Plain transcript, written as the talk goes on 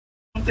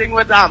thing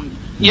with them.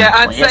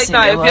 Yeah, and say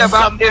now,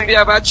 if you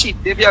ever cheat,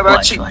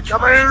 Watch.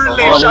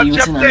 All you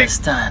can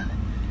understand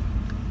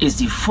is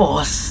the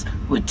force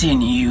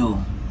within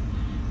you.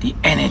 The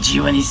energy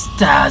when it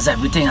stars,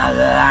 everything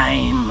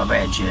align, my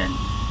brethren.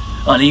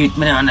 All the youth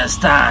may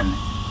understand.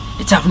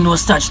 It have no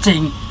such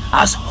thing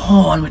as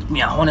horn with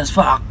me. A horn is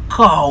for a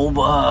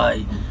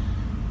cowboy.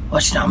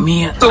 Watch now,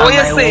 me and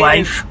my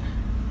wife,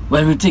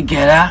 when we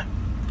together,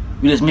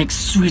 we just make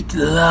sweet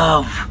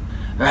love,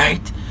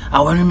 right?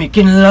 And when we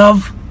making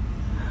love,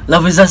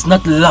 love is just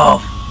not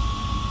love.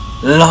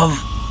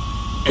 Love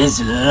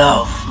is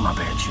love, my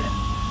brethren.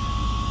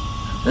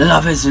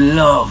 Love is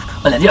love.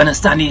 Well, you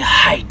understand the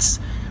heights,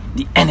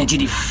 the energy,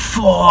 the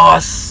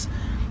force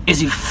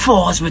is the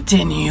force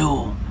within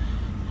you.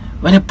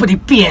 When you put the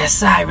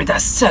PSI with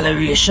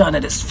acceleration,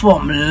 it is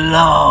from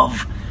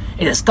love.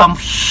 It has come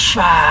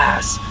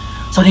fast.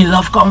 So the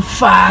love come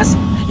fast,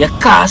 you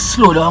can't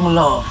slow down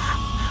love.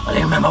 Well,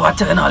 remember what I'm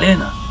telling all you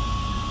know.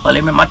 Well,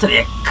 remember that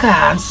you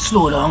can't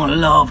slow down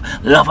love.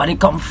 Love and it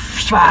come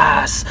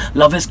fast.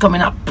 Love is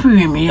coming a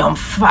premium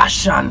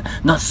fashion,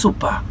 not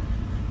super.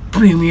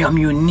 Premium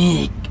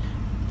unique.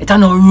 It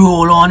ain't no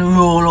roll on,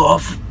 roll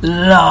off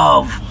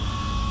love.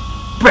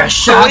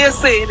 Pressure. So what you're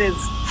saying is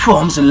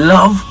forms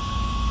love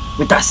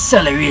with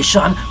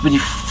acceleration, with the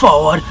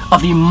forward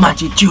of the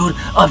magnitude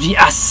of the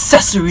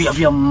accessory of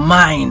your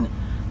mind.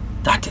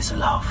 That is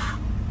love,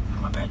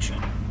 my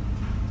brethren.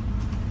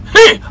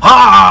 Hey!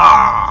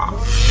 Ha!